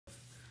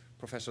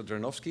Professor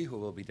Drewnowski, who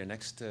will be the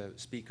next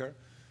speaker.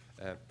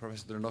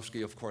 Professor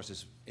Drewnowski, of course,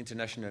 is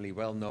internationally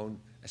well known,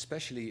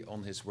 especially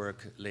on his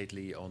work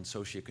lately on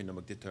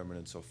socioeconomic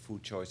determinants of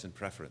food choice and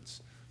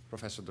preference.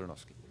 Professor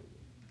Drewnowski.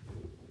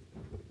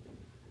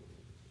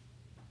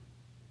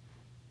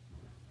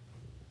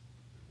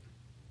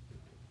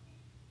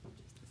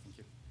 Thank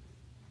you.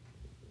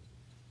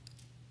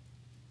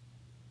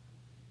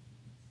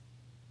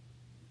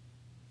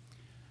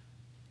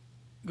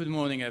 Good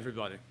morning,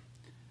 everybody.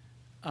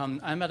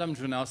 I'm Adam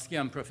Drewnowski.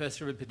 I'm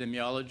Professor of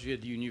Epidemiology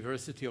at the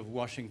University of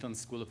Washington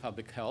School of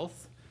Public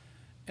Health,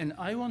 and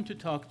I want to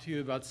talk to you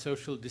about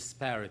social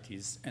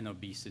disparities and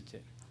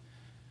obesity.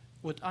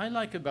 What I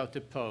like about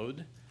the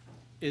pod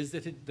is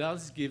that it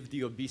does give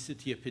the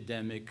obesity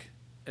epidemic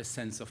a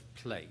sense of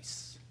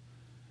place.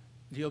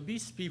 The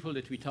obese people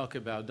that we talk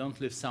about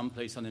don't live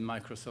someplace on a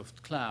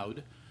Microsoft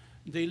cloud.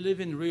 They live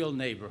in real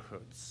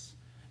neighborhoods.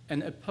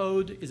 And a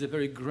pod is a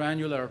very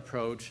granular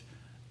approach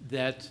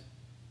that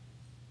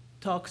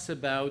talks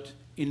about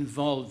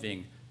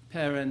involving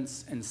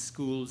parents and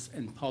schools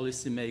and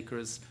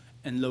policymakers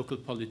and local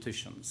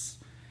politicians.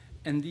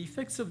 And the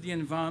effects of the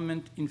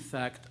environment, in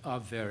fact, are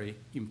very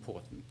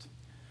important.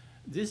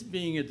 This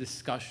being a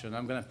discussion,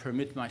 I'm going to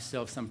permit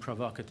myself some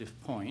provocative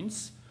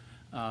points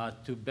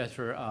to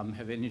better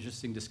have an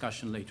interesting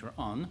discussion later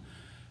on.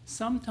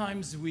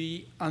 Sometimes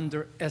we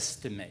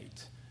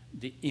underestimate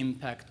the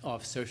impact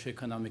of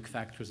socioeconomic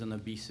factors on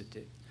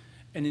obesity.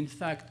 And in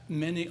fact,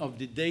 many of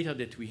the data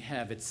that we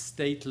have at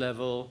state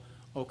level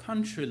or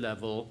country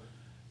level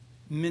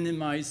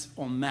minimize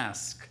or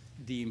mask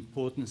the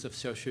importance of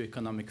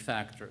socioeconomic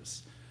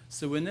factors.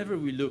 So whenever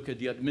we look at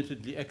the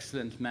admittedly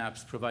excellent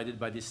maps provided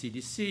by the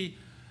CDC,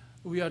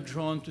 we are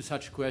drawn to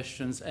such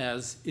questions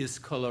as, is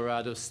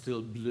Colorado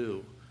still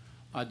blue?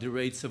 Are the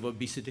rates of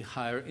obesity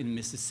higher in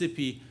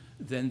Mississippi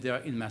than they are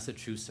in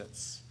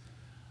Massachusetts?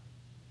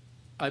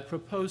 I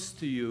propose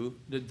to you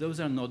that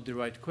those are not the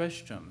right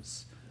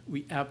questions.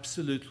 We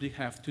absolutely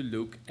have to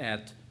look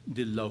at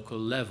the local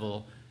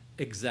level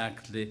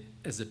exactly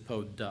as a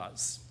pod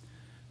does.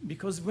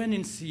 Because when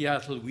in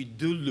Seattle we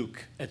do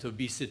look at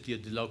obesity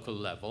at the local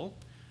level,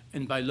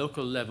 and by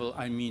local level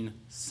I mean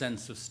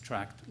census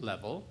tract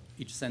level,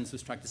 each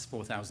census tract is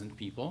 4,000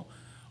 people,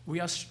 we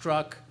are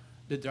struck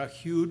that there are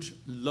huge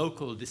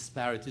local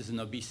disparities in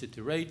obesity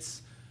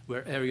rates,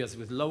 where areas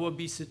with low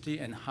obesity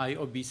and high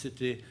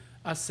obesity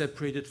are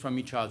separated from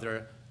each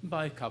other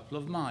by a couple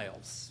of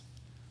miles.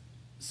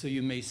 So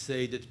you may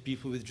say that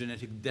people with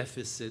genetic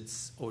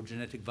deficits or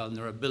genetic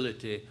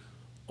vulnerability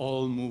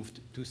all moved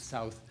to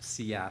South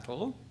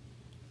Seattle,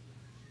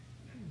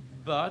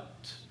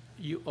 but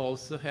you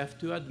also have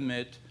to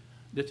admit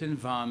that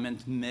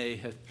environment may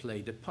have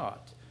played a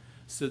part.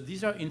 So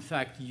these are in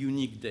fact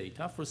unique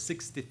data for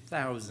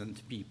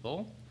 60,000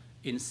 people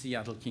in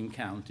Seattle, King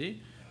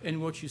County, and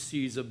what you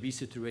see is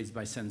obesity rates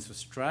by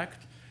census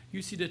tract.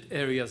 You see that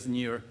areas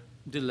near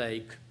the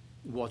lake,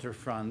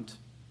 waterfront,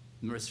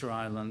 Mercer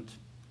Island,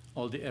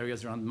 all the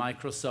areas around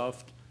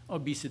Microsoft,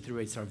 obesity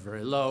rates are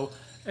very low,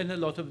 and a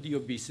lot of the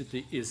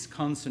obesity is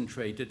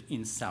concentrated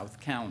in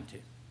South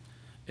County.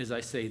 As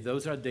I say,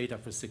 those are data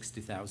for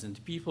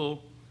 60,000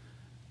 people.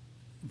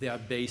 They are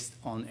based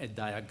on a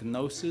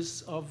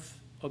diagnosis of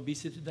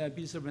obesity,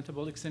 diabetes, or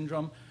metabolic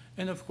syndrome,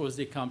 and of course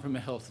they come from a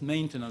health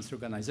maintenance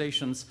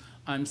organizations.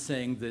 I'm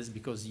saying this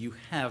because you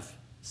have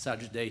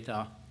such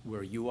data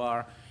where you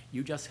are.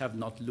 You just have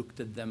not looked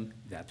at them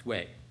that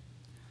way.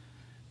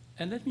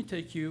 And let me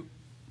take you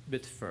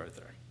bit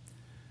further.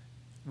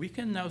 We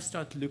can now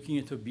start looking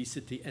at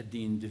obesity at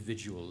the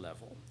individual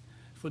level.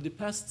 For the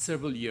past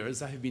several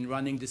years, I have been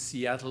running the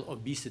Seattle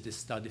Obesity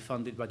Study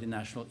funded by the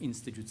National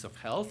Institutes of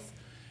Health.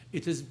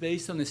 It is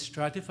based on a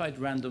stratified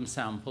random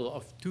sample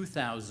of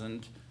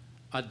 2,000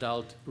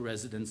 adult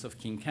residents of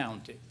King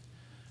County.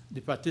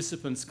 The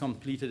participants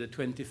completed a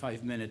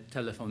 25-minute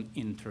telephone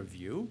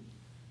interview,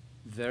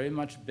 very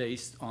much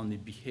based on the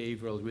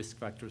behavioral risk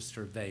factor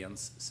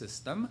surveillance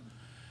system.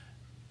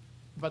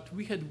 But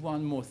we had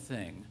one more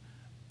thing.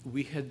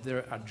 We had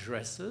their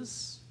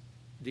addresses,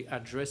 the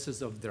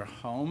addresses of their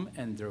home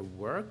and their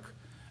work,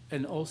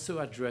 and also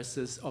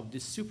addresses of the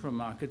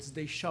supermarkets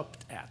they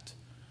shopped at.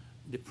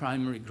 The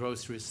primary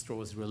grocery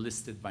stores were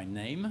listed by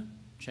name,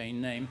 chain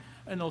name,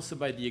 and also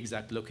by the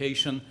exact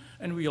location.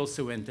 And we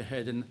also went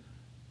ahead and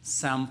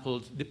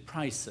sampled the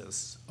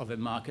prices of a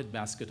market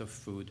basket of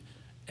food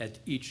at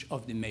each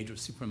of the major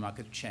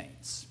supermarket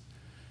chains.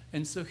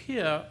 And so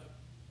here,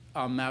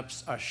 our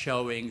maps are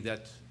showing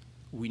that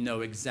we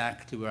know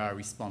exactly where our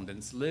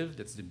respondents live,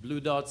 that's the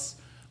blue dots.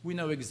 We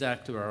know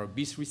exactly where our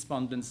obese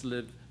respondents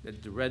live,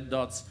 that's the red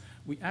dots.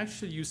 We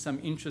actually use some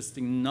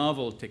interesting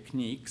novel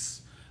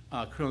techniques,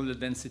 chronal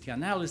density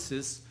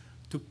analysis,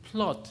 to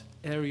plot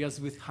areas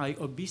with high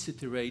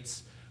obesity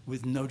rates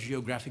with no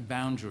geographic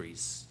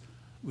boundaries.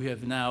 We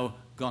have now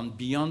gone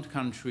beyond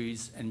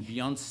countries and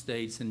beyond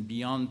states and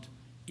beyond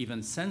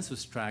even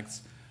census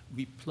tracts.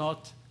 We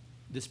plot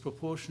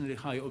disproportionately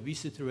high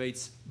obesity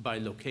rates by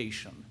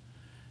location.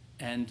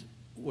 And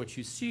what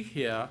you see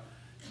here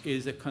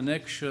is a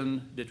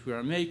connection that we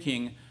are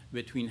making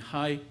between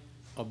high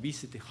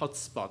obesity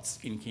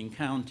hotspots in King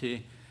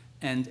County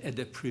and a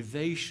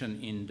deprivation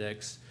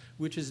index,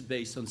 which is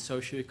based on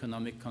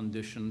socioeconomic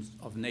conditions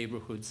of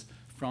neighborhoods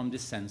from the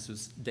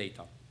census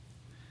data.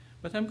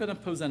 But I'm going to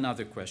pose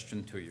another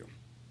question to you.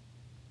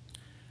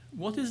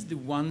 What is the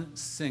one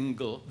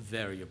single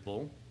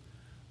variable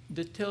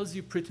that tells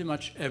you pretty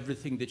much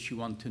everything that you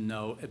want to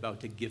know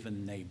about a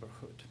given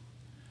neighborhood?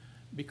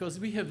 Because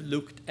we have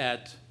looked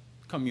at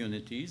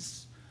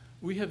communities,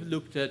 we have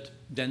looked at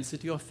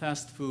density of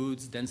fast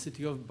foods,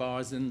 density of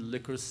bars and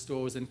liquor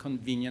stores and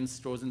convenience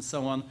stores and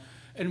so on,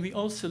 and we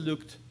also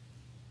looked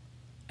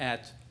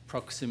at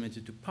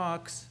proximity to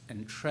parks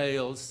and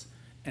trails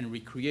and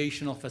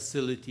recreational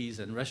facilities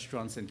and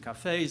restaurants and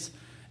cafes,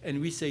 and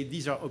we say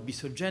these are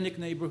obesogenic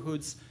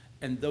neighborhoods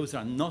and those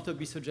are not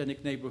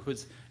obesogenic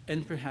neighborhoods,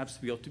 and perhaps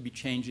we ought to be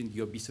changing the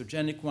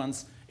obesogenic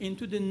ones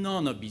into the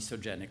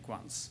non-obesogenic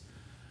ones.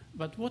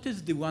 But what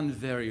is the one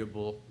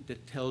variable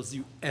that tells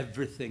you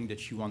everything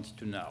that you want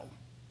to know?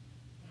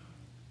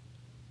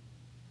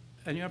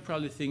 And you're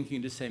probably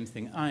thinking the same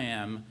thing I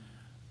am,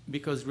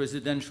 because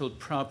residential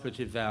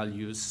property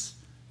values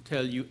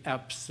tell you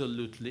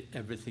absolutely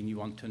everything you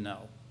want to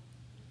know.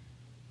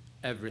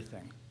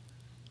 Everything.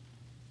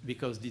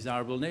 Because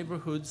desirable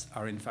neighborhoods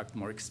are in fact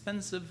more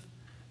expensive,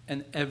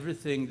 and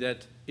everything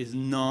that is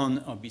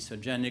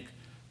non-obesogenic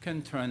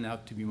can turn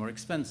out to be more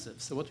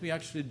expensive. So what we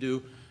actually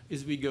do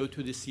is we go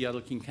to the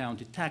Seattle-King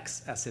County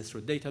Tax Assessor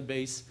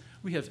database.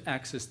 We have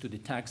access to the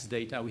tax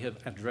data. We have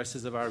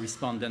addresses of our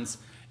respondents.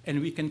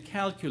 And we can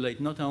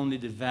calculate not only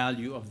the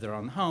value of their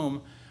own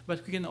home,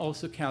 but we can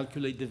also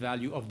calculate the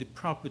value of the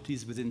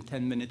properties within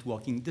 10-minute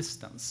walking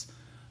distance.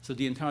 So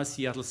the entire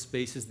Seattle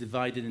space is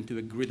divided into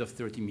a grid of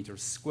 30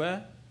 meters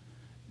square.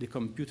 The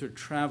computer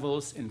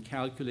travels and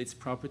calculates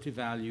property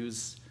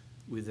values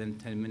within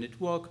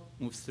 10-minute walk,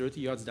 moves 30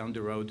 yards down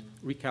the road,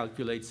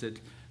 recalculates it,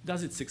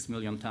 does it 6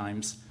 million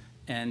times,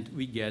 and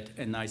we get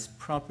a nice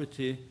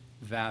property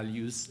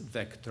values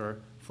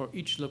vector for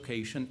each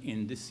location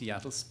in the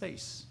Seattle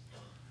space.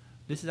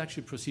 This is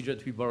actually a procedure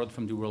that we borrowed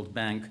from the World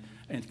Bank,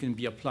 and it can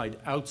be applied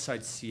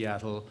outside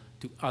Seattle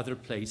to other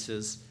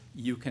places.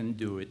 You can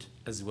do it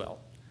as well.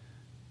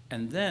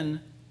 And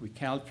then we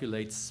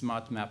calculate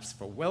smart maps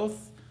for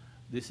wealth.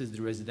 This is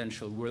the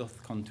residential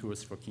wealth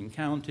contours for King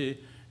County.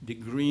 The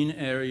green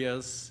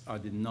areas are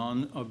the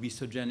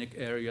non-obesogenic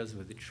areas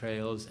with the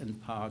trails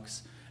and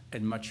parks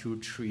and mature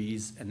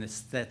trees and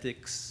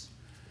aesthetics.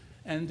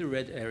 And the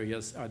red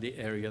areas are the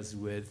areas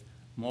with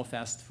more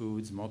fast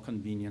foods, more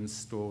convenience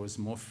stores,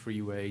 more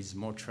freeways,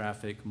 more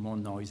traffic, more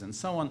noise, and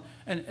so on.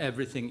 And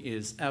everything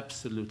is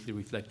absolutely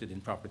reflected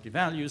in property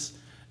values.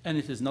 And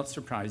it is not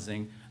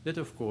surprising that,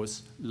 of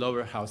course,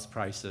 lower house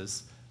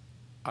prices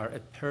are a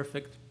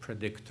perfect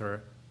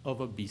predictor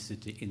of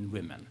obesity in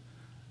women.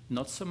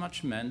 Not so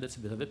much men, that's a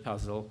bit of a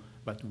puzzle,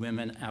 but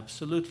women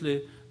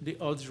absolutely. The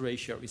odds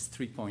ratio is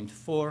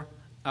 3.4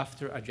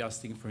 after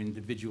adjusting for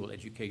individual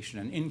education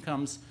and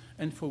incomes.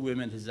 And for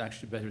women, it is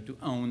actually better to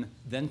own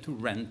than to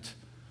rent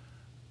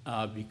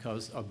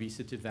because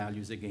obesity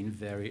values, again,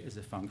 vary as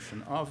a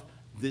function of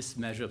this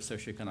measure of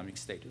socioeconomic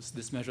status.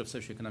 This measure of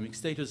socioeconomic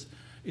status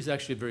is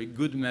actually a very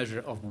good measure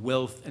of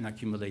wealth and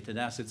accumulated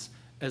assets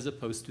as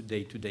opposed to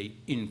day-to-day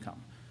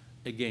income.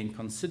 Again,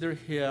 consider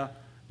here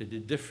that the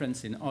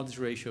difference in odds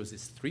ratios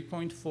is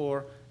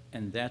 3.4,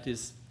 and that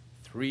is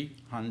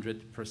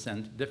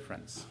 300%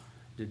 difference.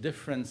 The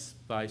difference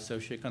by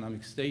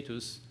socioeconomic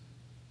status,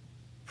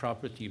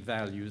 property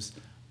values,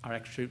 are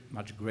actually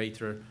much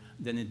greater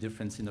than the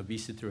difference in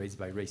obesity rates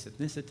by race,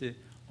 ethnicity,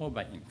 or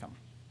by income.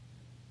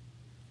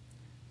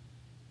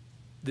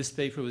 This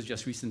paper was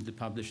just recently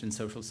published in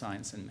Social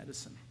Science and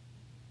Medicine.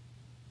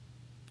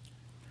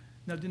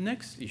 Now, the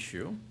next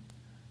issue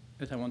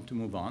that I want to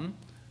move on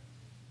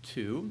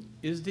to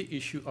is the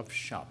issue of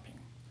shopping.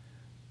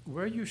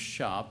 Where you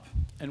shop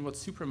and what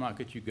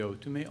supermarket you go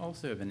to may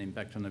also have an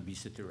impact on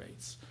obesity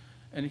rates.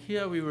 And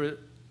here we were,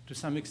 to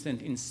some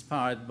extent,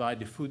 inspired by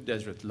the food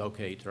desert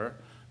locator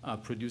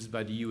produced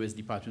by the US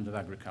Department of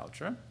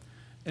Agriculture.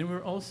 And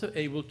we're also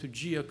able to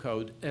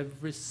geocode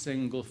every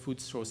single food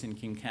source in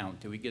King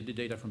County. We get the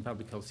data from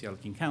Public Health Seattle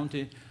King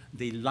County.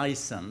 They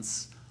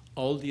license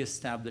all the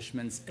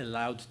establishments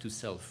allowed to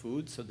sell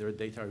food, so their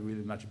data are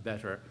really much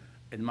better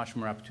and much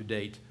more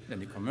up-to-date than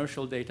the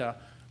commercial data.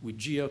 We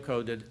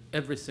geocoded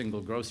every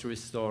single grocery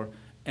store,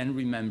 and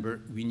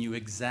remember, we knew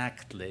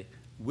exactly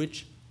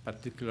which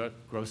particular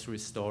grocery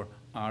store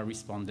our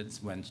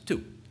respondents went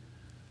to.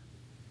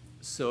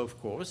 So, of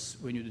course,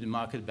 when you do the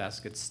market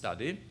basket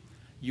study,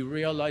 you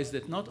realize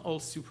that not all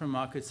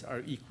supermarkets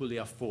are equally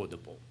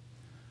affordable.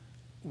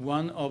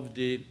 One of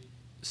the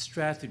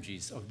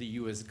strategies of the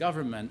US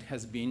government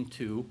has been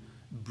to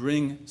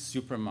bring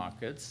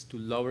supermarkets to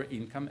lower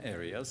income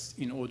areas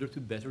in order to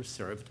better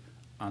serve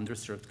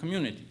underserved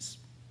communities.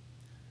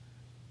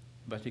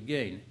 But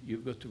again,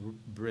 you've got to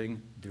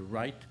bring the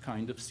right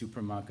kind of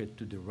supermarket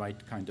to the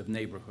right kind of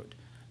neighborhood.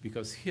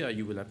 Because here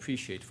you will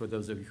appreciate, for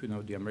those of you who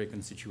know the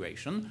American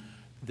situation,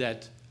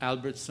 that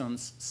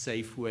Albertsons,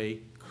 Safeway,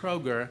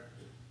 Kroger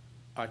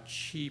are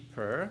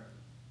cheaper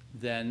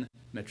than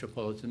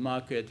Metropolitan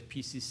Market,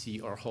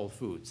 PCC, or Whole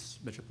Foods.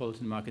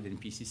 Metropolitan Market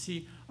and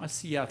PCC are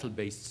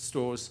Seattle-based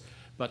stores,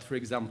 but for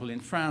example, in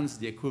France,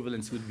 the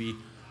equivalents would be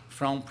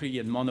Franprix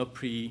and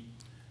Monoprix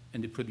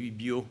and the Produits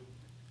Bio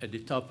at the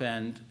top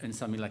end, and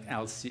something like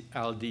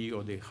Aldi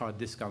or the hard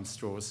discount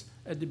stores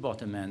at the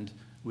bottom end,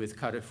 with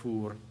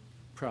Carrefour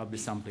probably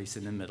someplace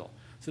in the middle.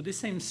 So the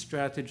same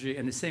strategy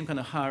and the same kind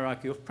of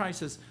hierarchy of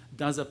prices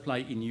does apply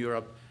in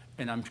Europe,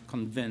 and I'm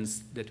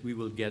convinced that we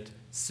will get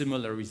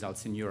similar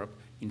results in Europe.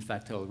 In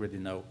fact, I already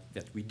know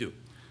that we do.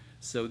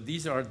 So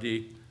these are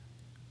the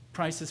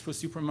prices for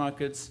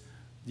supermarkets.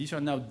 These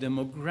are now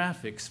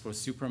demographics for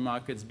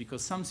supermarkets,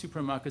 because some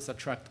supermarkets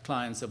attract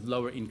clients of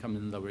lower income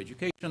and lower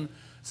education.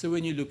 So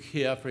when you look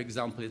here, for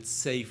example, at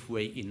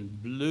Safeway in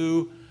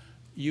blue,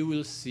 you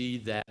will see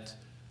that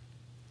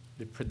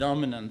the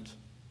predominant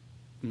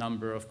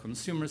number of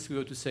consumers who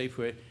go to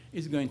Safeway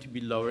is going to be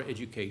lower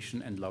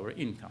education and lower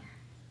income.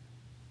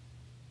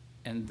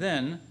 And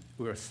then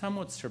we're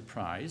somewhat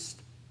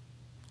surprised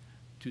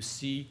to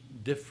see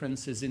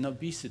differences in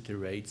obesity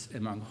rates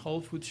among Whole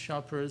Foods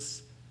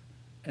shoppers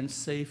and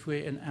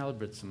Safeway and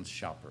Albertsons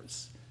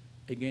shoppers.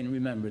 Again,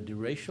 remember, the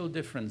racial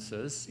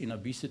differences in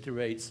obesity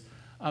rates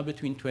are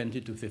between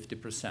 20 to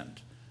 50%.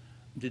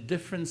 The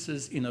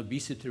differences in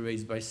obesity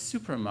rates by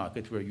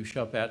supermarket where you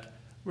shop at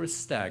were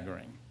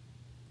staggering.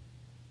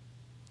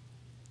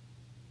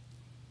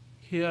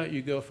 Here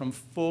you go from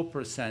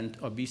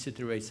 4%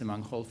 obesity rates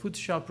among Whole Foods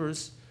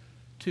shoppers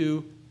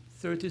to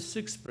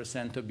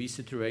 36%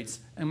 obesity rates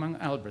among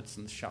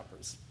Albertsons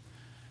shoppers.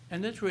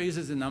 And that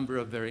raises a number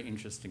of very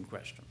interesting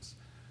questions.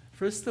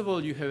 First of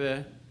all, you have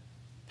a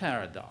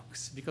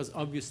paradox, because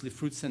obviously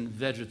fruits and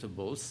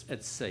vegetables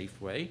at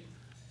Safeway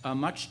are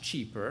much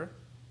cheaper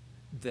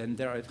than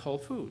they are at Whole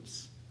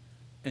Foods.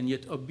 And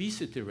yet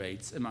obesity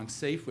rates among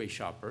Safeway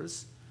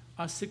shoppers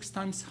are 6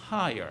 times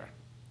higher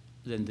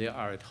than they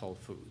are at Whole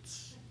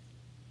Foods.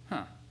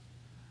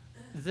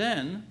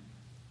 Then,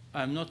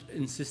 I'm not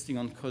insisting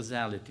on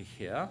causality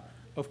here.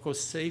 Of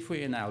course,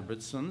 Safeway and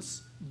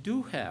Albertsons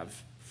do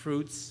have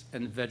fruits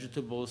and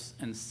vegetables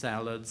and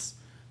salads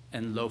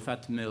and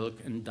low-fat milk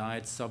and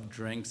diet soft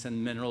drinks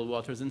and mineral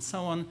waters and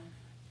so on,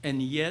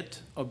 and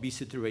yet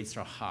obesity rates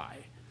are high.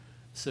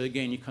 So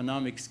again,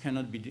 economics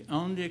cannot be the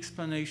only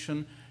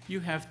explanation. You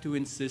have to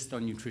insist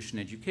on nutrition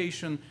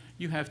education.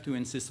 You have to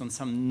insist on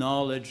some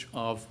knowledge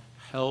of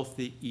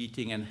healthy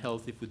eating and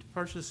healthy food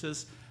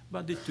purchases,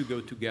 but the two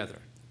go together.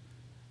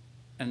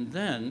 And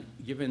then,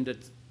 given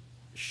that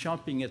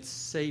shopping at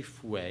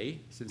Safeway,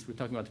 since we're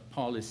talking about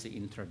policy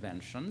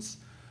interventions,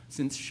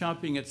 since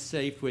shopping at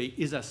Safeway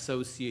is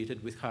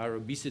associated with higher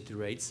obesity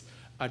rates,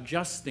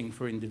 adjusting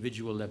for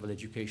individual level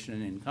education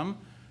and income,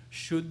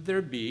 should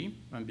there be,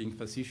 I'm being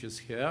facetious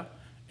here,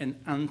 an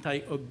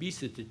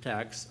anti-obesity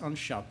tax on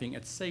shopping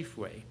at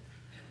Safeway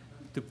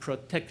to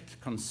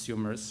protect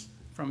consumers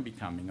from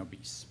becoming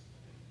obese?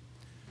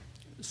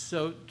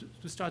 So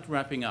to start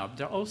wrapping up,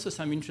 there are also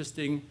some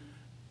interesting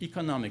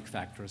economic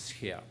factors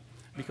here,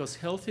 because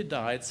healthy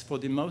diets, for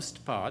the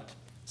most part,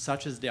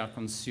 such as they are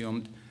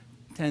consumed,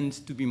 tend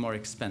to be more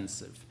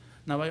expensive.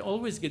 Now, I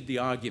always get the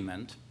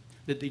argument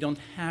that they don't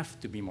have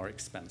to be more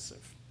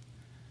expensive.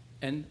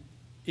 And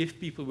if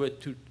people were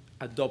to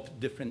adopt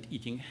different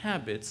eating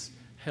habits,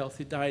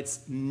 healthy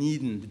diets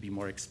needn't be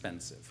more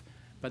expensive.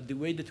 But the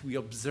way that we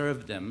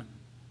observe them,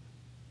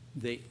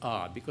 they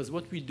are. Because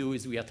what we do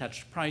is we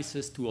attach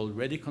prices to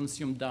already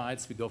consumed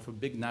diets. We go for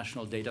big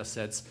national data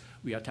sets.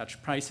 We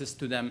attach prices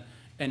to them.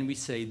 And we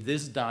say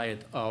this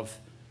diet of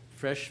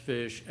fresh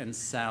fish and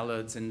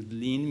salads and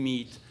lean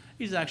meat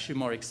is actually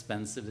more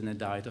expensive than a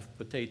diet of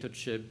potato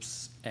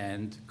chips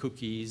and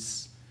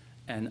cookies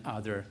and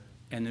other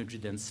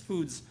energy-dense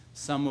foods,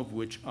 some of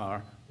which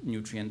are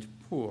nutrient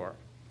poor.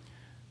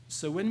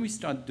 So when we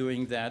start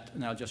doing that,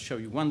 and I'll just show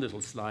you one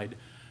little slide,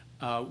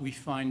 we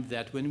find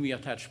that when we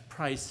attach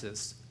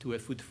prices to a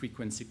food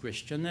frequency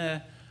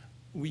questionnaire,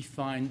 we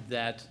find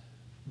that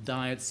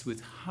diets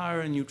with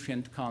higher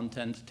nutrient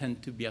content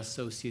tend to be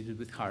associated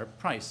with higher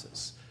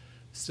prices.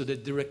 So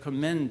that the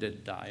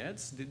recommended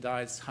diets, the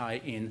diets high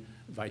in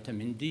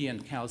vitamin D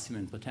and calcium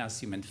and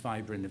potassium and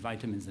fiber and the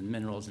vitamins and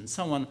minerals and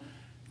so on,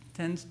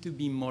 tend to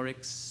be more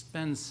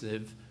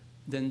expensive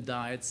than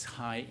diets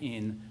high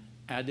in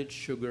added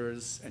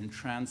sugars and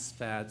trans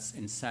fats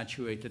and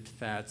saturated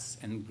fats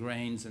and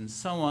grains and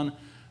so on,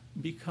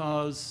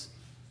 because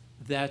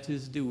that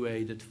is the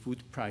way that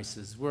food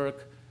prices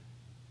work.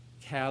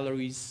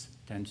 Calories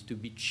tend to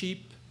be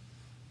cheap,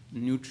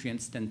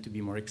 nutrients tend to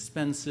be more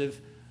expensive.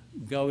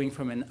 Going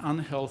from an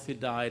unhealthy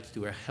diet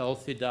to a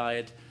healthy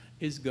diet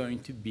is going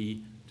to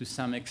be, to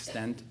some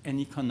extent, an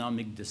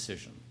economic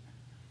decision.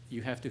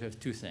 You have to have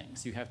two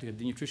things. You have to have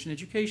the nutrition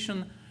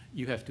education,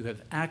 you have to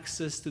have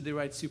access to the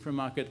right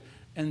supermarket,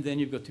 and then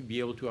you've got to be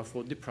able to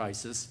afford the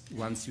prices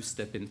once you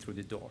step in through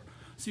the door.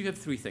 So you have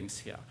three things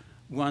here.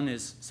 One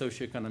is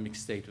socioeconomic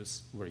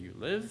status, where you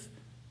live.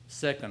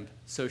 Second,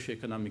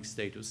 socioeconomic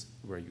status,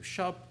 where you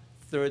shop.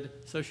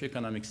 third,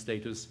 socioeconomic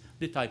status,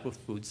 the type of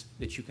foods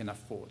that you can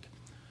afford.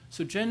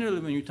 So generally,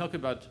 when you talk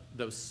about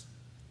those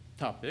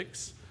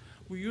topics,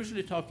 we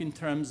usually talk in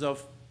terms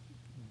of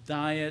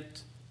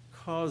diet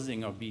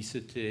causing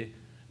obesity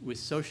with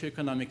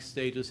socioeconomic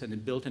status and the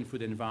built-in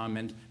food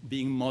environment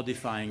being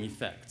modifying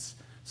effects.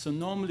 So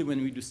normally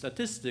when we do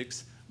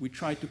statistics, we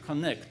try to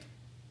connect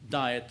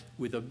diet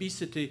with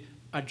obesity,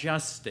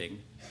 adjusting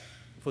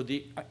for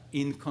the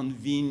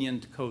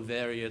inconvenient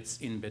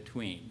covariates in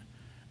between.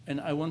 And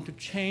I want to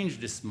change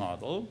this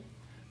model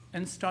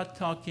and start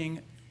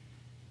talking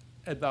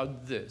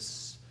about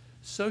this.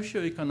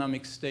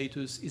 Socioeconomic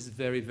status is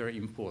very, very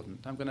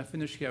important. I'm going to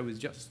finish here with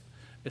just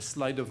a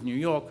slide of New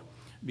York,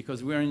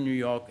 because we're in New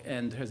York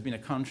and there has been a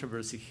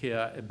controversy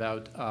here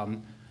about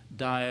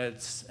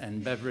diets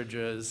and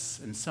beverages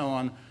and so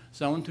on.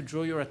 So I want to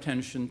draw your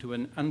attention to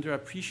an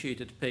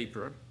underappreciated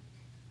paper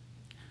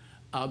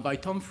by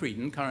Tom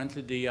Frieden,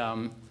 currently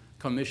the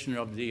commissioner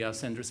of the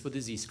Centers for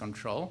Disease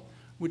Control,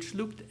 which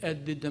looked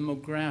at the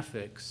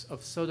demographics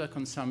of soda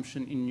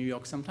consumption in New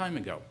York some time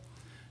ago.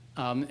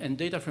 And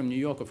data from New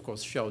York, of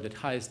course, show that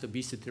highest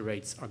obesity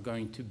rates are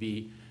going to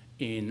be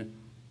in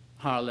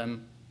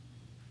Harlem,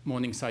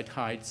 Morningside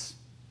Heights,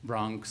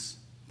 Bronx,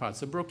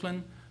 parts of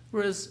Brooklyn,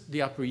 whereas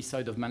the Upper East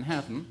Side of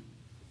Manhattan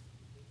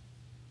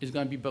is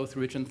going to be both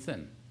rich and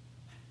thin.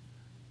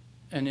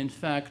 And in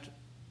fact,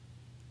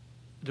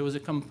 there was a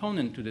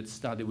component to that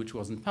study which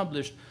wasn't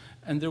published,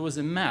 and there was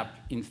a map,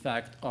 in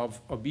fact,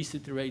 of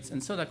obesity rates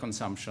and soda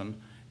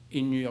consumption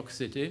in New York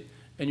City,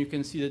 and you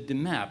can see that the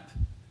map,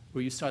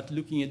 where you start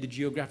looking at the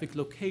geographic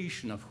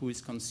location of who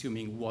is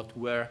consuming what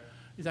where,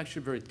 is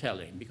actually very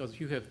telling, because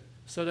you have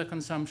soda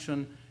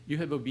consumption, you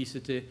have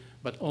obesity,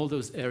 but all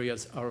those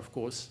areas are, of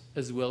course,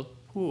 as well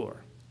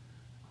poor.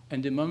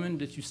 And the moment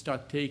that you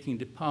start taking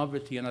the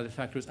poverty and other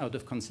factors out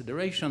of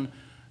consideration,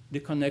 the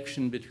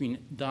connection between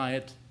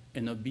diet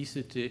and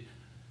obesity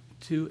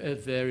to a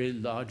very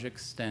large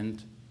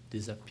extent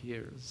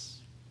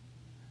disappears.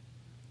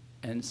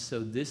 And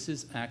so this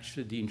is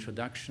actually the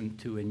introduction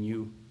to a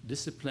new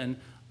discipline.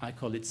 I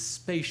call it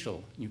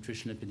spatial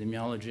nutrition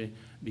epidemiology,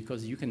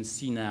 because you can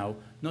see now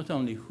not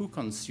only who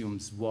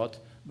consumes what,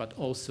 but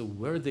also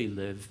where they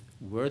live,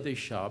 where they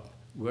shop,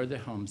 where their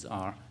homes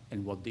are,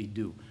 and what they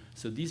do.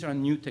 So these are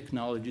new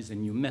technologies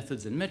and new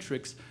methods and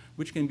metrics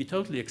which can be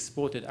totally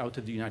exported out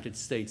of the United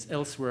States.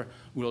 Elsewhere,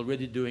 we're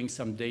already doing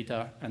some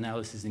data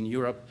analysis in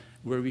Europe,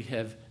 where we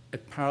have a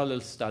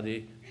parallel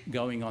study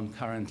going on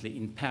currently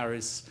in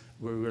Paris,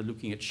 where we're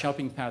looking at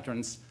shopping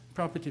patterns,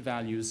 property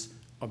values,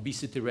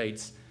 obesity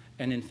rates,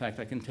 and in fact,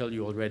 I can tell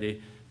you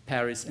already,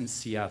 Paris and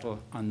Seattle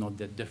are not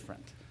that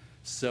different.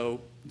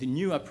 So the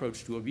new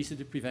approach to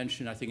obesity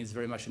prevention, I think, is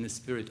very much in the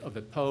spirit of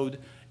a POD.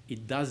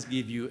 It does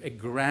give you a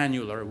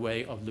granular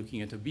way of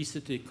looking at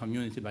obesity,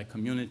 community by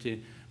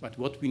community, but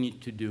what we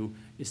need to do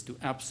is to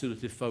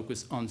absolutely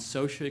focus on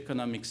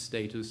socioeconomic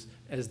status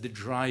as the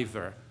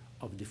driver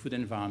of the food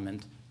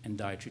environment and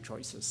dietary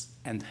choices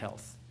and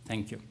health.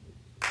 Thank you.